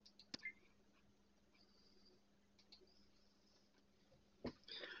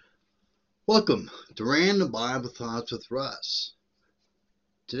Welcome to Random Bible Thoughts with Russ.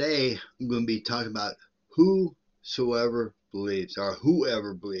 Today I'm going to be talking about whoever believes.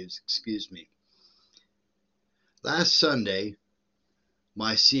 Last Sunday,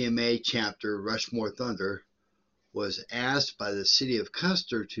 my CMA chapter, Rushmore Thunder, was asked by the city of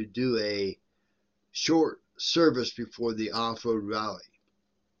Custer to do a short service before the off-road rally.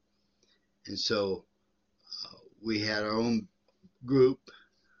 And so we had our own group,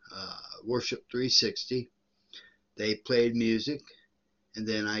 Worship 360. They played music, and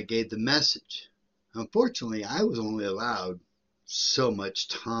then I gave the message. Unfortunately, I was only allowed so much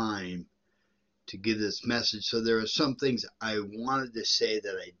time to give this message, so there are some things I wanted to say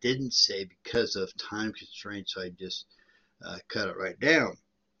that I didn't say because of time constraints, so I just cut it right down.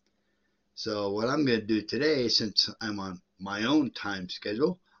 So what I'm going to do today, since I'm on my own time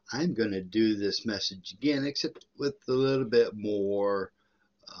schedule, I'm going to do this message again, except with a little bit more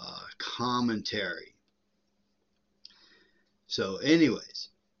commentary. So anyways,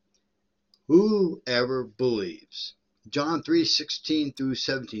 whoever believes. John 3:16 through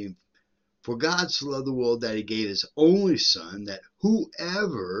 17. For God so loved the world that he gave his only Son, that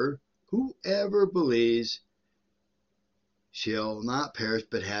whoever believes shall not perish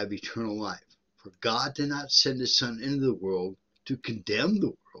but have eternal life. For God did not send his Son into the world to condemn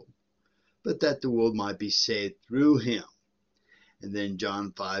the world, but that the world might be saved through him. And then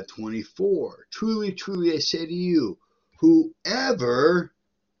John 5:24. Truly, truly, I say to you, whoever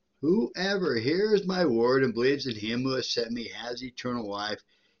hears my word and believes in him who has sent me has eternal life.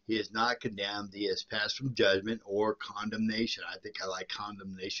 He is not condemned. He has passed from judgment or condemnation. I think I like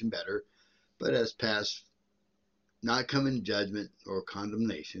condemnation better, but has passed, not come in judgment or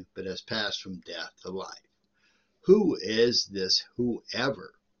condemnation, but has passed from death to life. Who is this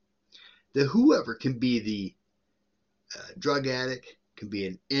whoever? The whoever can be the drug addict, can be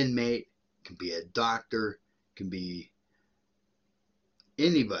an inmate, can be a doctor, can be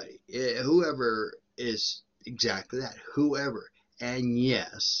anybody. Whoever is exactly that, whoever. And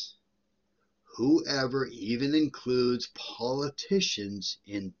yes, whoever even includes politicians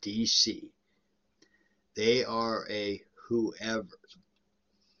in D.C. They are a whoever.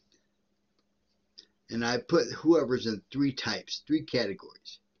 And I put whoever's in three types, three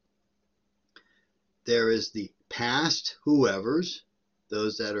categories. There is the past whoever's,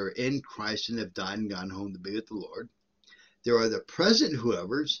 those that are in Christ and have died and gone home to be with the Lord. There are the present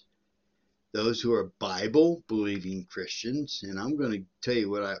whoever's, those who are Bible-believing Christians, and I'm going to tell you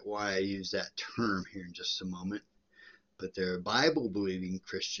why I use that term here in just a moment. But there are Bible-believing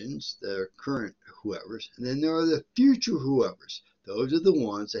Christians that are current whoever's, and then there are the future whoever's. Those are the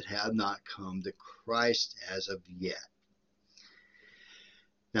ones that have not come to Christ as of yet.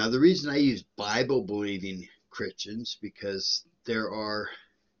 Now, the reason I use Bible-believing Christians, because there are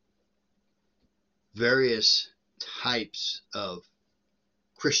various types of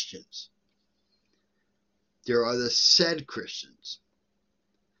Christians. There are the said Christians.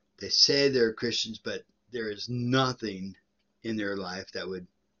 They say they're Christians, but there is nothing in their life that would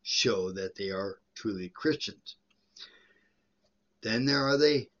show that they are truly Christians. Then there are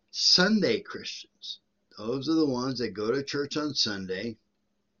the Sunday Christians. Those are the ones that go to church on Sunday,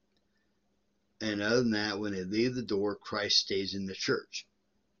 and other than that, when they leave the door, Christ stays in the church.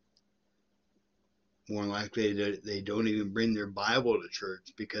 More likely, they don't even bring their Bible to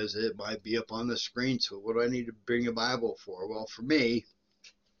church because it might be up on the screen. So what do I need to bring a Bible for? Well, for me,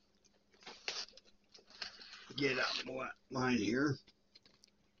 get out of line here.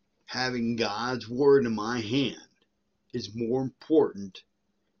 Having God's Word in my hand is more important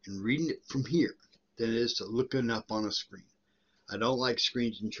in reading it from here than it is to looking up on a screen. I don't like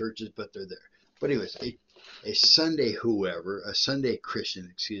screens in churches, but they're there. But anyways, a Sunday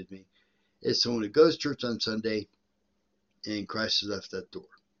Christian, is someone who goes to church on Sunday and Christ has left that door.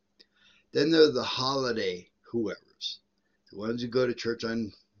 Then there are the holiday whoever's, the ones who go to church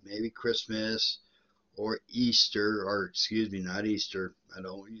on maybe Christmas or Easter, or not Easter. I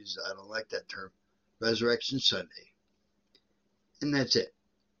don't like that term. Resurrection Sunday. And that's it.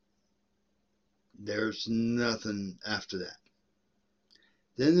 There's nothing after that.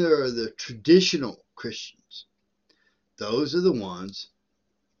 Then there are the traditional Christians. Those are the ones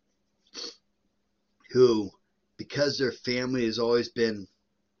who, because their family has always been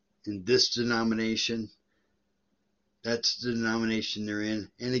in this denomination, that's the denomination they're in.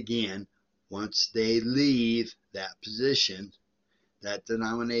 And again, once they leave that position, that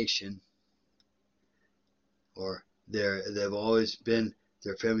denomination, or their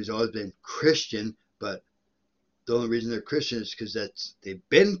family's always been Christian, but the only reason they're Christian is because they've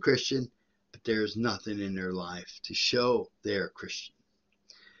been Christian, but there's nothing in their life to show they're Christian.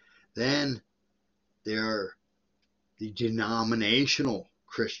 Then there are the denominational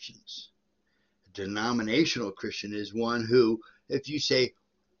Christians. A denominational Christian is one who, if you say,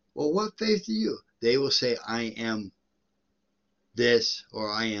 well, what faith are you? They will say, I am this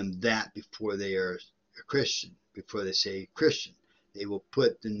or I am that before they are a Christian, before they say Christian. They will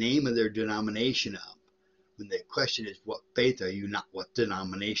put the name of their denomination up. When the question is, what faith are you, not what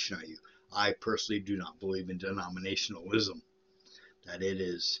denomination are you? I personally do not believe in denominationalism, that it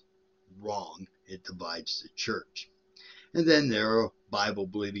is wrong. It divides the church. And then there are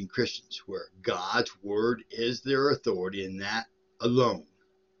Bible-believing Christians, where God's word is their authority, and that alone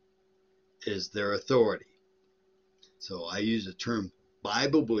is their authority. So I use the term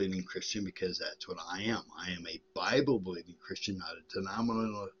Bible-believing Christian because that's what I am. I am a Bible-believing Christian, not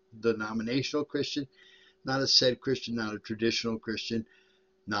a denominational Christian, not a said Christian, not a traditional Christian,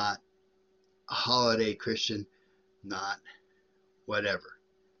 not a holiday Christian, not whatever.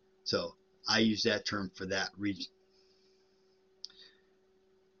 So I use that term for that reason.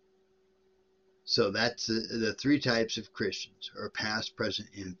 So that's the three types of Christians, or past, present,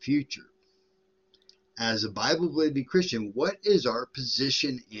 and future. As a Bible-believing Christian, what is our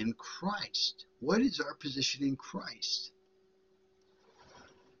position in Christ? What is our position in Christ?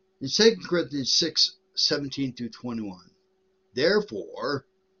 In 2 Corinthians 6:17 through 21, therefore,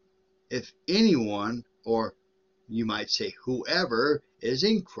 if anyone, or you might say whoever, is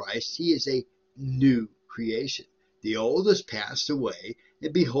in Christ, he is a new creation. The old has passed away,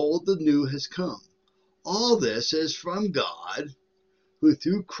 and behold, the new has come. All this is from God, who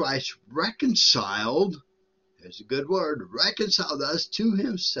through Christ reconciled, there's a good word, reconciled us to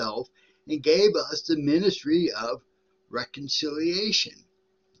himself and gave us the ministry of reconciliation.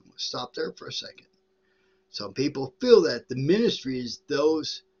 I'm going to stop there for a second. Some people feel that the ministry is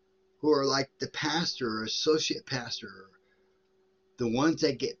those who are like the pastor or associate pastor, the ones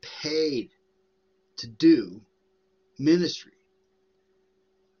that get paid to do ministry.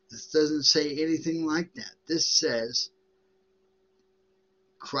 This doesn't say anything like that. This says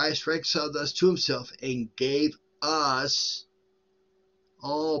Christ reconciled us to himself and gave us,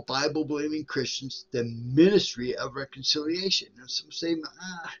 all Bible-believing Christians, the ministry of reconciliation. Now some say,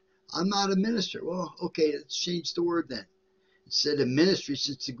 I'm not a minister. Well, okay, let's change the word then. Instead of ministry,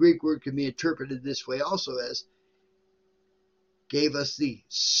 since the Greek word can be interpreted this way also as gave us the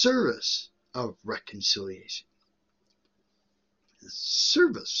service of reconciliation. The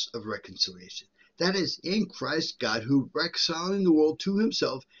service of reconciliation. That is, in Christ, God, who reconciling the world to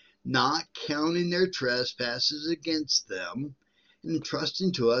himself, not counting their trespasses against them, and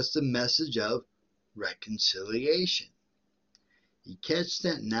entrusting to us the message of reconciliation. You catch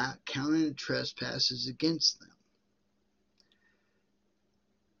that? Not counting the trespasses against them.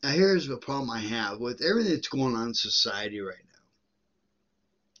 Now here's the problem I have with everything that's going on in society right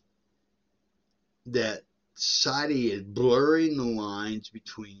now. That society is blurring the lines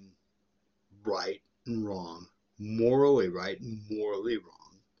between right and wrong, morally right and morally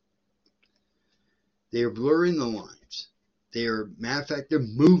wrong. They are blurring the lines. They are, matter of fact, they're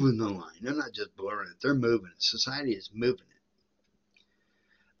moving the line. They're not just blurring it, they're moving it. Society is moving it.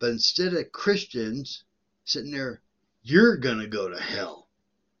 But instead of Christians sitting there, you're going to go to hell,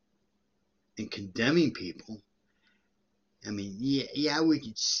 and condemning people, I mean, yeah, we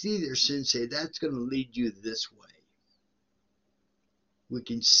can see their sin and say that's going to lead you this way. We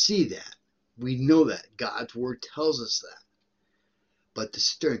can see that. We know that. God's word tells us that. But to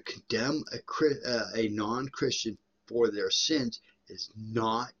sit there and condemn a non-Christian for their sins is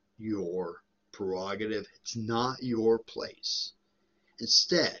not your prerogative. It's not your place.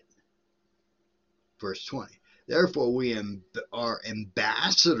 Instead, verse 20, therefore we are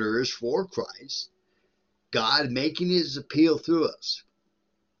ambassadors for Christ, God making his appeal through us.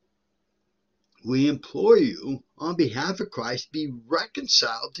 We implore you, on behalf of Christ, be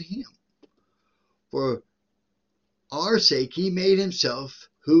reconciled to him. For our sake he made himself,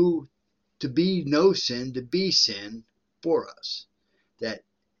 who to be no sin, to be sin for us, that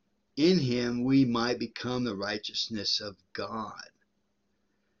in him we might become the righteousness of God.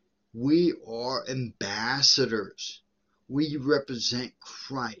 We are ambassadors. We represent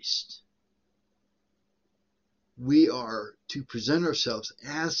Christ. We are to present ourselves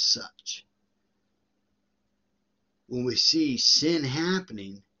as such. When we see sin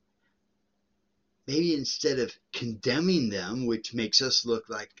happening, maybe instead of condemning them, which makes us look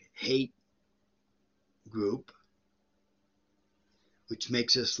like a hate group, which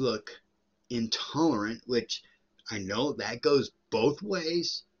makes us look intolerant, which I know that goes both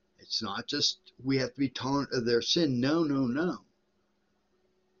ways. It's not just we have to be tolerant of their sin. No, no, no.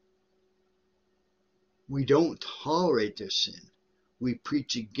 We don't tolerate their sin. we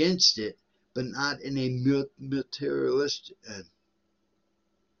preach against it, but not in a materialistic,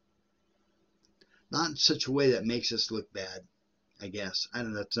 not in such a way that makes us look bad, I guess. I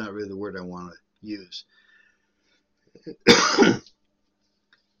don't know, that's not really the word I want to use.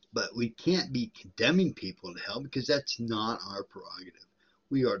 But we can't be condemning people to hell because that's not our prerogative.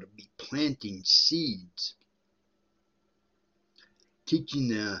 We are to be planting seeds, teaching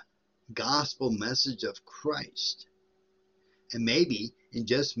the gospel message of Christ. And maybe, and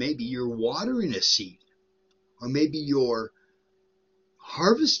just maybe, you're watering a seed, or maybe you're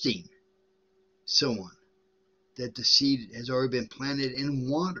harvesting someone that the seed has already been planted and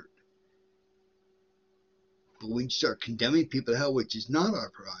watered. But when you start condemning people to hell, which is not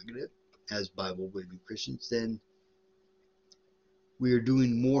our prerogative as Bible-believing Christians, then we are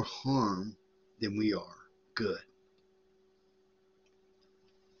doing more harm than we are good.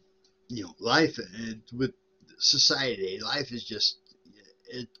 You know, life with society, life is just,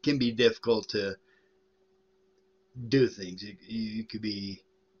 it can be difficult to do things. You could be,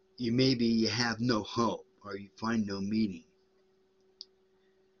 you have no hope, or you find no meaning.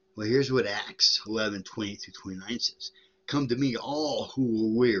 Well, here's what Acts 11:20-29 says. Come to me, all who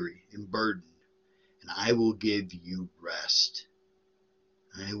are weary and burdened, and I will give you rest.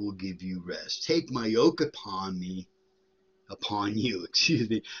 I will give you rest. Take my yoke upon you,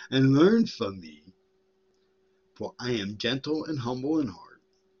 and learn from me, for I am gentle and humble in heart,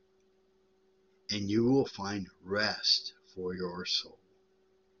 and you will find rest for your soul.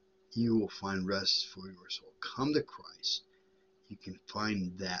 You will find rest for your soul. Come to Christ. You can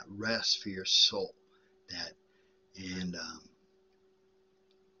find that rest for your soul. And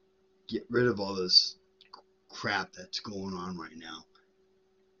get rid of all this crap that's going on right now.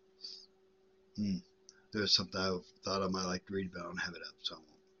 There's something I thought I might like to read, but I don't have it up, so I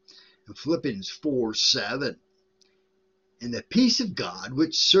won't. In Philippians 4:7, and the peace of God,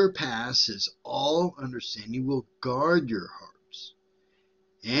 which surpasses all understanding, will guard your hearts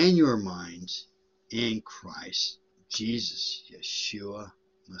and your minds in Christ Jesus, Yeshua,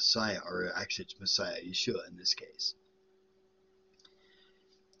 Messiah, or actually it's Messiah, Yeshua in this case.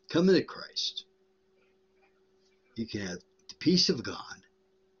 Come into Christ. You can have the peace of God,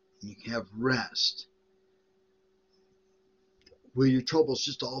 and you can have rest. Will your troubles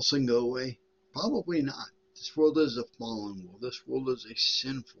just all of a sudden go away? Probably not. This world is a fallen world. This world is a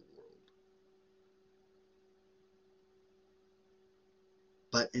sinful world.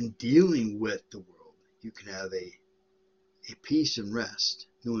 But in dealing with the world, you can have a peace and rest,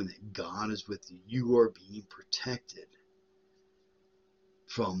 knowing that God is with you. You are being protected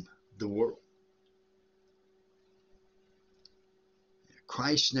from the world.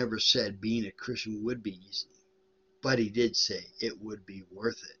 Christ never said being a Christian would be easy, but he did say it would be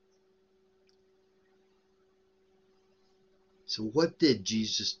worth it. So what did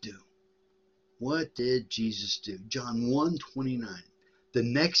Jesus do? What did Jesus do? John 1:29. The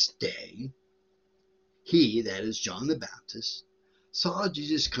next day, he, that is John the Baptist, saw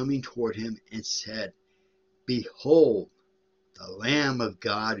Jesus coming toward him and said, Behold, the Lamb of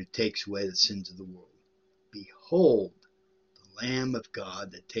God who takes away the sins of the world. Behold, the Lamb of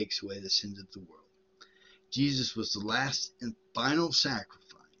God that takes away the sins of the world. Jesus was the last and final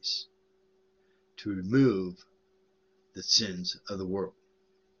sacrifice to remove the sins of the world.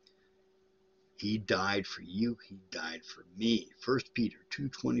 He died for you. He died for me. 1 Peter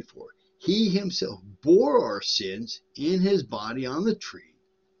 2:24. He himself bore our sins in his body on the tree,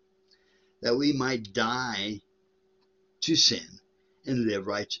 that we might die to sin and live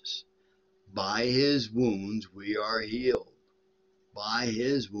righteous. By his wounds we are healed. By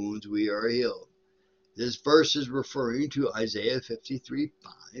his wounds we are healed. This verse is referring to Isaiah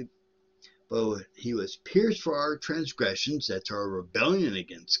 53:5. But he was pierced for our transgressions, that's our rebellion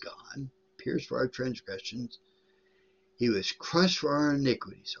against God, pierced for our transgressions. He was crushed for our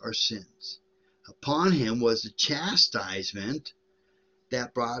iniquities, our sins. Upon him was the chastisement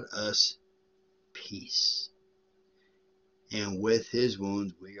that brought us peace. And with his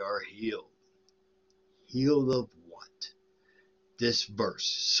wounds we are healed. Healed of what? This verse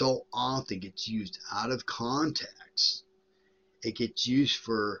so often gets used out of context. It gets used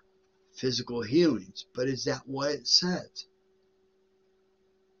for physical healings, but is that what it says?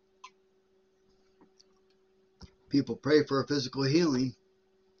 People pray for a physical healing,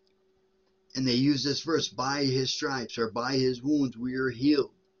 and they use this verse, by his stripes or by his wounds we are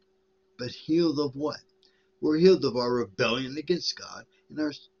healed. But healed of what? We're healed of our rebellion against God and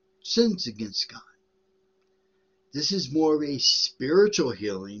our sins against God. This is more of a spiritual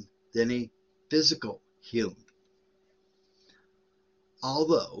healing than a physical healing.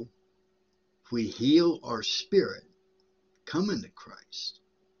 Although, if we heal our spirit, coming to Christ,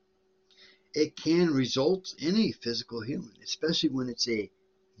 it can result in a physical healing, especially when it's a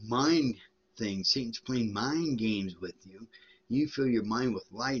mind thing. Satan's playing mind games with you. You fill your mind with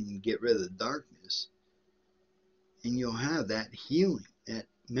light and get rid of the darkness, and you'll have that healing, that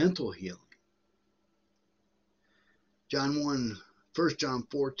mental healing. One John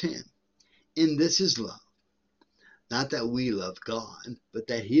 4:10. And this is love. Not that we love God, but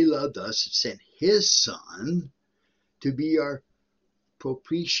that He loved us and sent His Son to be our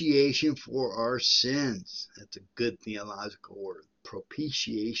propitiation for our sins. That's a good theological word.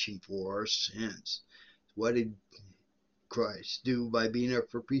 Propitiation for our sins. What did Christ do by being our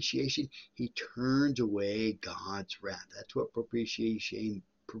propitiation? He turns away God's wrath. That's what propitiation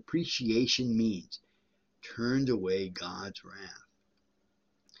means. Turned away God's wrath.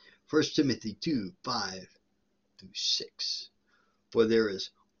 1 Timothy 2:5-6. For there is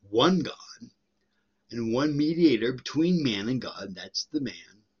one God and one mediator between man and God. That's the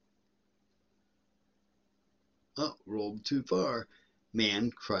man. Oh, rolled too far.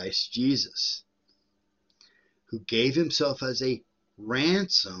 Man, Christ Jesus, who gave himself as a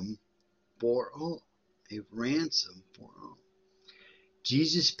ransom for all. A ransom for all.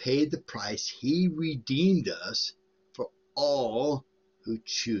 Jesus paid the price. He redeemed us for all who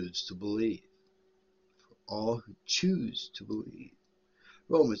choose to believe. For all who choose to believe.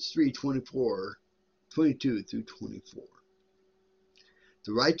 Romans 3:22-24.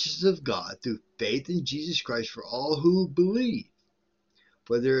 The righteousness of God through faith in Jesus Christ for all who believe.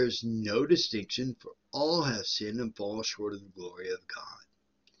 For there is no distinction, for all have sinned and fall short of the glory of God,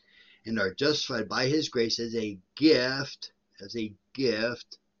 and are justified by His grace as a gift,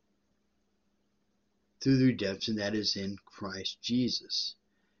 through the redemption that is in Christ Jesus.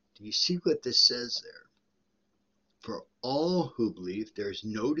 Do you see what this says there? For all who believe, there is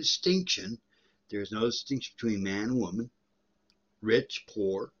no distinction. There is no distinction between man and woman, rich,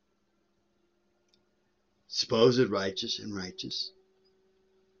 poor, supposed righteous and righteous.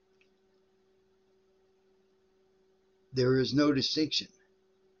 There is no distinction.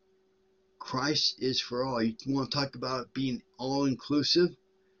 Christ is for all. You want to talk about being all-inclusive?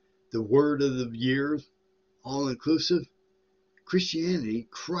 The word of the year, all-inclusive? Christianity,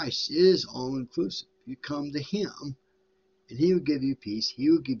 Christ is all-inclusive. You come to Him, and He will give you peace. He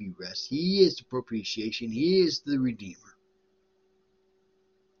will give you rest. He is the propitiation. He is the Redeemer.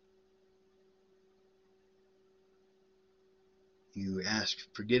 You ask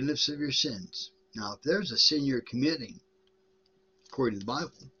forgiveness of your sins. Now, if there's a sin you're committing, according to the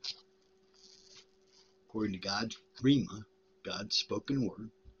Bible, according to God's Rhema, God's spoken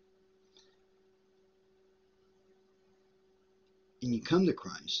word, and you come to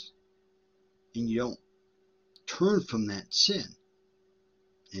Christ, and you don't turn from that sin,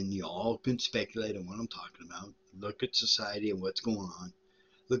 and you all can speculate on what I'm talking about. Look at society and what's going on.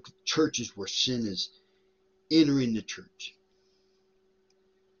 Look at churches where sin is entering the church.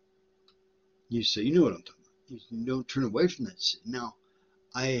 You say, you know what I'm talking about. You don't turn away from that sin. Now,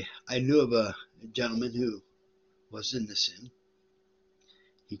 I knew of a gentleman who was in the sin.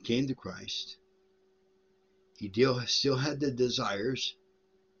 He came to Christ. He still had the desires,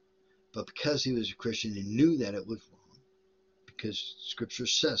 but because he was a Christian and knew that it was wrong, because Scripture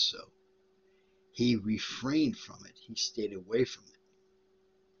says so, he refrained from it. He stayed away from it.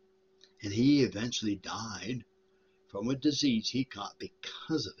 And he eventually died from a disease he caught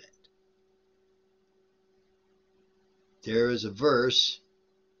because of it. There is a verse,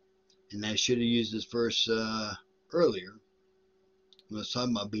 and I should have used this verse earlier, when I was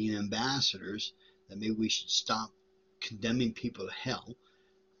talking about being ambassadors, that maybe we should stop condemning people to hell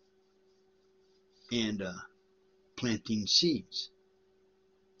and planting seeds.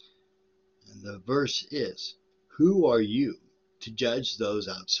 And the verse is, who are you to judge those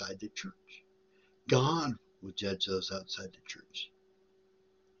outside the church? God will judge those outside the church.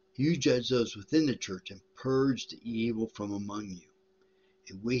 You judge those within the church and purge the evil from among you.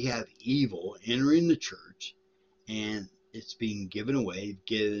 And we have evil entering the church, and it's being given away,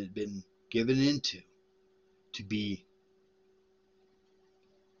 been given into, to be,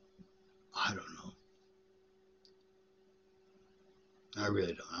 I don't know. I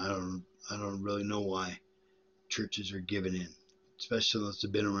really don't. I don't really know why churches are given in, especially those that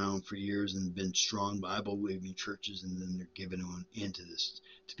have been around for years and been strong Bible-believing churches, and then they're given on into this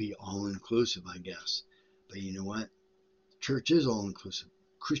to be all-inclusive, I guess. But you know what? Church is all-inclusive.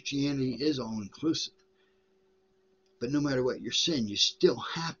 Christianity is all-inclusive. But no matter what your sin, you still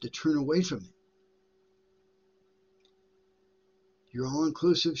have to turn away from it. You're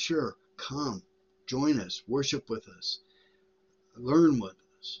all-inclusive, sure. Come, join us, worship with us, learn with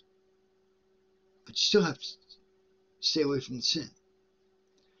us. But you still have to stay away from the sin.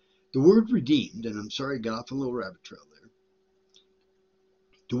 The word redeemed, and I'm sorry I got off a little rabbit trail there.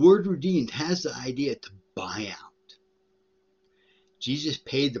 The word redeemed has the idea to buy out. Jesus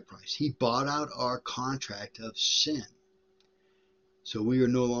paid the price. He bought out our contract of sin. So we are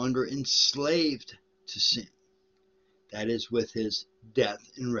no longer enslaved to sin. That is with his death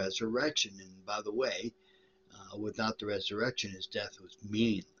and resurrection. And by the way, without the resurrection, his death was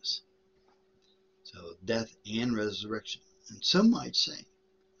meaningless. So death and resurrection. And some might say,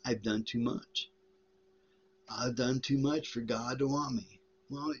 I've done too much. I've done too much for God to want me.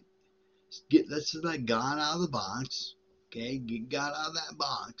 Well, let's let God out of the box. Okay, get God out of that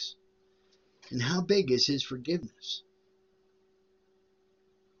box. And how big is his forgiveness?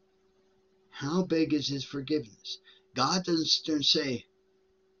 How big is his forgiveness? God doesn't say,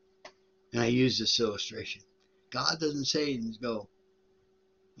 and I use this illustration, God doesn't say and go,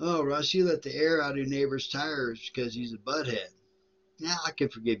 oh, Russ, you let the air out of your neighbor's tires because he's a butthead. Yeah, I can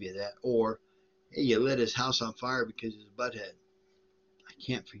forgive you that. Or, hey, you lit his house on fire because he's a butthead. I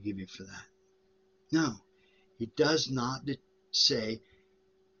can't forgive you for that. No, he does not say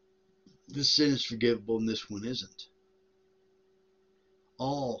this sin is forgivable and this one isn't.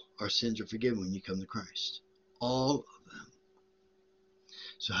 All our sins are forgiven when you come to Christ. All of them.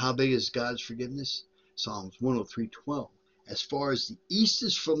 So how big is God's forgiveness? Psalms 103:12. As far as the east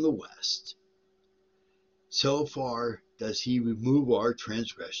is from the west, so far does he remove our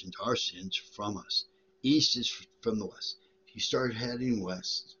transgressions, our sins from us. East is from the west. If you start heading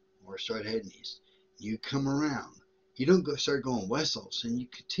west or start heading east, you come around. You don't start going west all of a sudden, you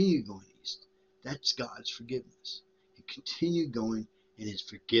continue going east. That's God's forgiveness. You continue going, and his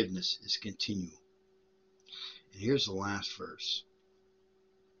forgiveness is continual. And here's the last verse.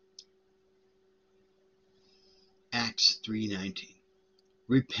 Acts 3:19.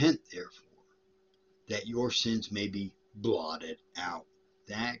 Repent, therefore, that your sins may be blotted out.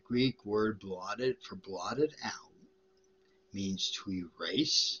 That Greek word blotted out means to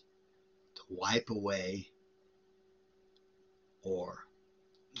erase, to wipe away, or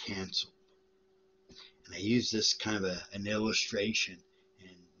cancel. And I use this kind of an illustration,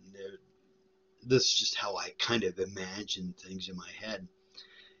 and this is just how I kind of imagine things in my head,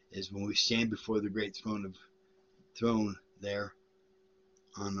 is when we stand before the great throne there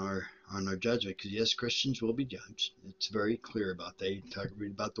on our judgment, because yes, Christians will be judged. It's very clear about that. You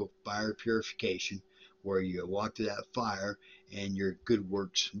read about the fire purification, where you walk through that fire and your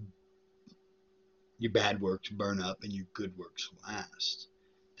bad works burn up and your good works last.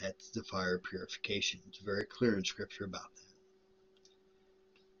 That's the fire purification. It's very clear in Scripture about that.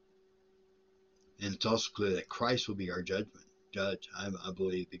 And it's also clear that Christ will be our judge, I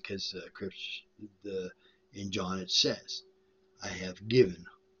believe, because in John it says, I have given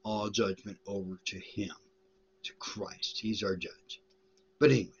all judgment over to him, to Christ. He's our judge.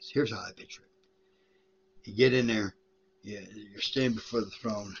 But anyways, here's how I picture it. You get in there, you're standing before the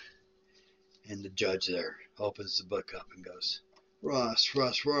throne, and the judge there opens the book up and goes, Russ,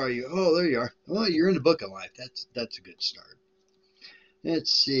 where are you? Oh, there you are. Oh, you're in the book of life. That's a good start.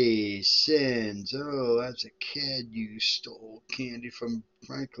 Let's see. Sins. Oh, as a kid, you stole candy from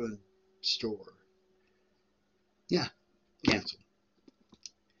Franklin store. Yeah, canceled.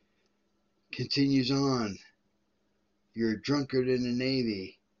 Continues on. You're a drunkard in the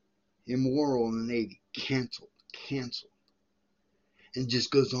Navy. Immoral in the Navy. Canceled. And just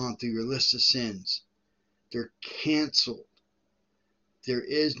goes on through your list of sins. They're canceled. There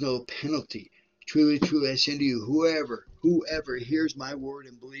is no penalty. Truly, I say to you, whoever hears my word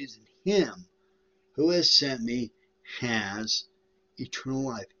and believes in him who has sent me has eternal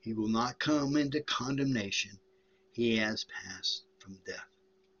life. He will not come into condemnation. He has passed from death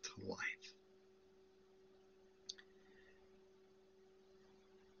to life.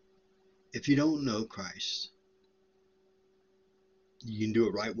 If you don't know Christ, you can do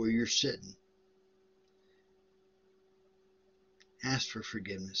it right where you're sitting. Ask for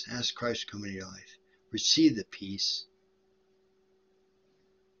forgiveness. Ask Christ to come into your life. Receive the peace.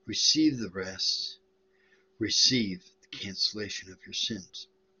 Receive the rest. Receive the cancellation of your sins.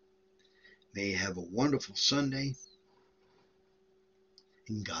 May you have a wonderful Sunday,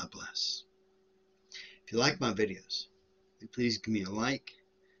 and God bless. If you like my videos, please give me a like.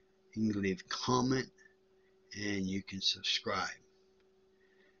 You can leave a comment, and you can subscribe.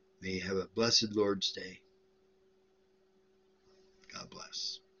 May you have a blessed Lord's Day. God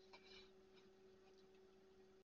bless.